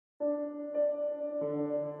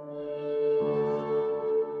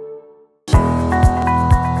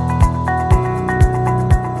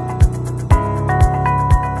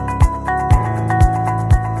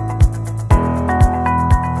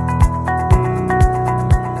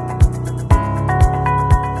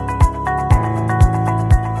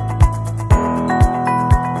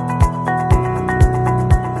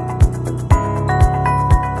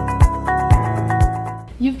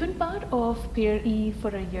for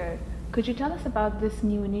a year. Could you tell us about this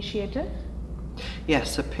new initiative?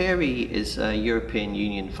 Yes, so PEERE is a European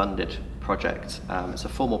Union funded project. It's a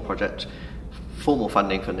formal project, formal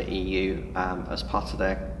funding from the EU as part of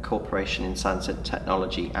their Cooperation in Science and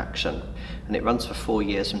Technology Action, and it runs for 4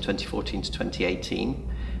 years from 2014 to 2018.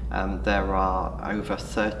 There are over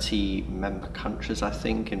 30 member countries, I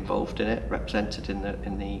think, involved in it, represented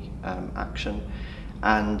in the action,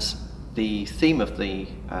 and the theme of the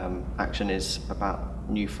action is about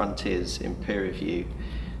new frontiers in peer review.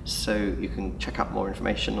 So you can check out more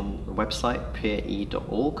information on the website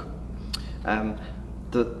peere.org.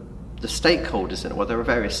 The stakeholders in it, well, there are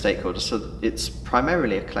various stakeholders, so it's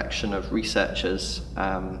primarily a collection of researchers.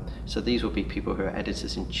 So these will be people who are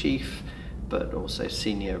editors-in-chief, but also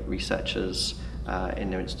senior researchers in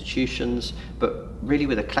their institutions, but really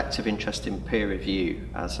with a collective interest in peer review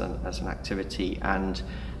as an activity and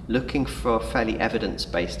looking for a fairly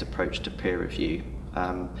evidence-based approach to peer review.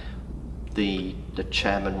 The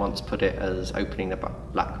chairman once put it as opening the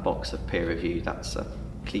black box of peer review. That's a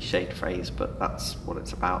cliched phrase, but that's what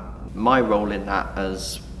it's about. My role in that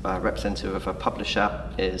as a representative of a publisher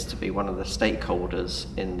is to be one of the stakeholders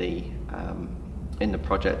in the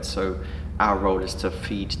project. So our role is to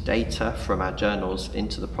feed data from our journals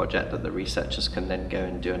into the project that the researchers can then go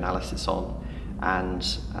and do analysis on, and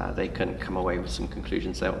they can come away with some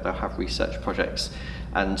conclusions. They'll have research projects.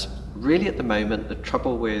 And really at the moment, the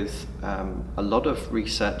trouble with a lot of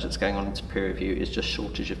research that's going on into peer review is just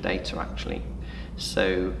shortage of data, actually.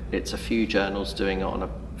 So it's a few journals doing it on a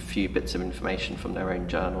few bits of information from their own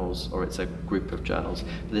journals, or it's a group of journals.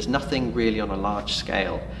 But there's nothing really on a large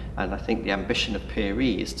scale, and I think the ambition of PEERE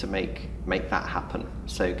is to make that happen.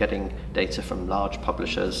 So getting data from large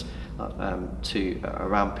publishers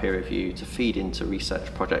around peer review to feed into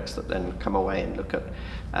research projects that then come away and look at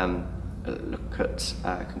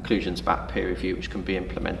conclusions about peer review which can be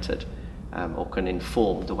implemented or can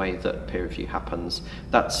inform the way that peer review happens.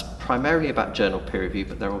 That's primarily about journal peer review,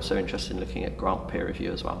 but they're also interested in looking at grant peer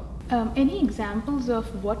review as well. Any examples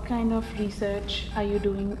of what kind of research are you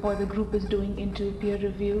doing or the group is doing into peer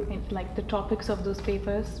review, like the topics of those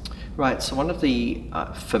papers? Right, so one of the,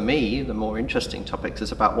 for me, the more interesting topics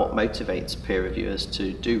is about what motivates peer reviewers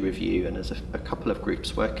to do review, and there's a couple of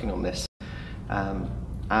groups working on this.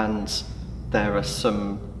 And there are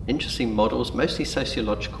some interesting models, mostly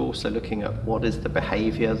sociological, so looking at what is the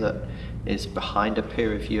behaviour that is behind a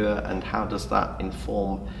peer reviewer and how does that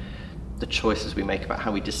inform the choices we make about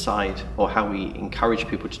how we decide or how we encourage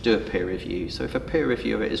people to do a peer review. So if a peer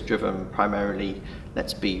reviewer is driven primarily,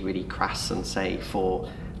 let's be really crass and say, for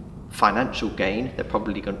financial gain, they're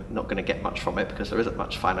probably not going to get much from it because there isn't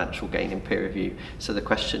much financial gain in peer review. So the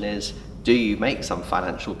question is, do you make some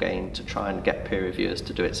financial gain to try and get peer reviewers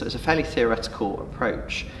to do it? So it's a fairly theoretical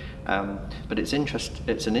approach, but it's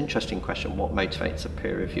an interesting question, what motivates a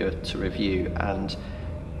peer reviewer to review. And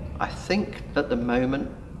I think at the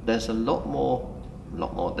moment there's a lot more,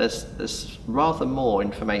 there's rather more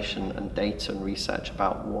information and data and research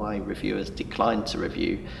about why reviewers decline to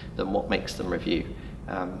review than what makes them review.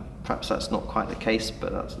 Perhaps that's not quite the case,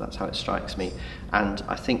 but that's how it strikes me. And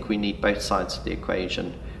I think we need both sides of the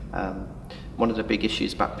equation. One of the big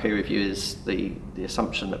issues about peer review is the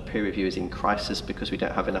assumption that peer review is in crisis because we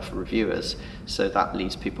don't have enough reviewers. So that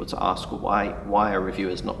leads people to ask, well, why are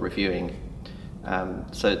reviewers not reviewing?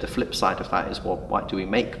 So the flip side of that is, well, why do we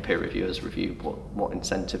make peer reviewers review? What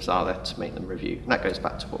incentives are there to make them review? And that goes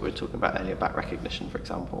back to what we were talking about earlier about recognition, for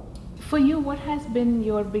example. For you, what has been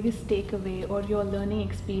your biggest takeaway or your learning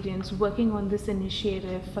experience working on this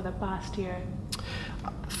initiative for the past year?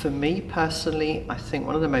 For me personally, I think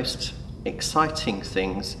one of the most exciting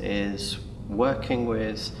things is working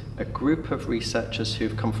with a group of researchers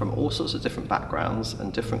who've come from all sorts of different backgrounds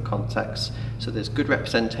and different contexts. So there's good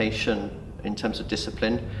representation in terms of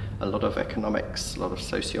discipline, a lot of economics, a lot of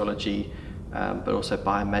sociology, but also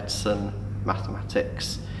biomedicine,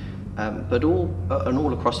 mathematics, but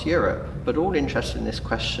all across Europe, but all interested in this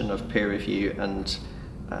question of peer review and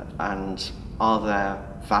are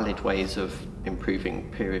there valid ways of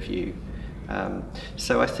improving peer review.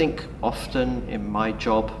 So I think often in my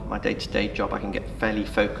job, my day-to-day job, I can get fairly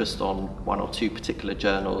focused on one or two particular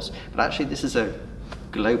journals, but actually this is a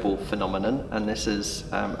global phenomenon and this is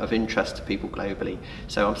of interest to people globally.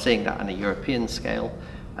 So I'm seeing that on a European scale,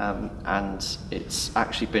 and it's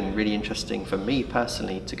actually been really interesting for me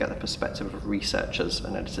personally to get the perspective of researchers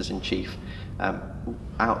and editors-in-chief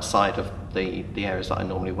outside of the areas that I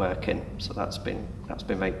normally work in. So that's been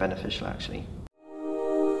very beneficial actually.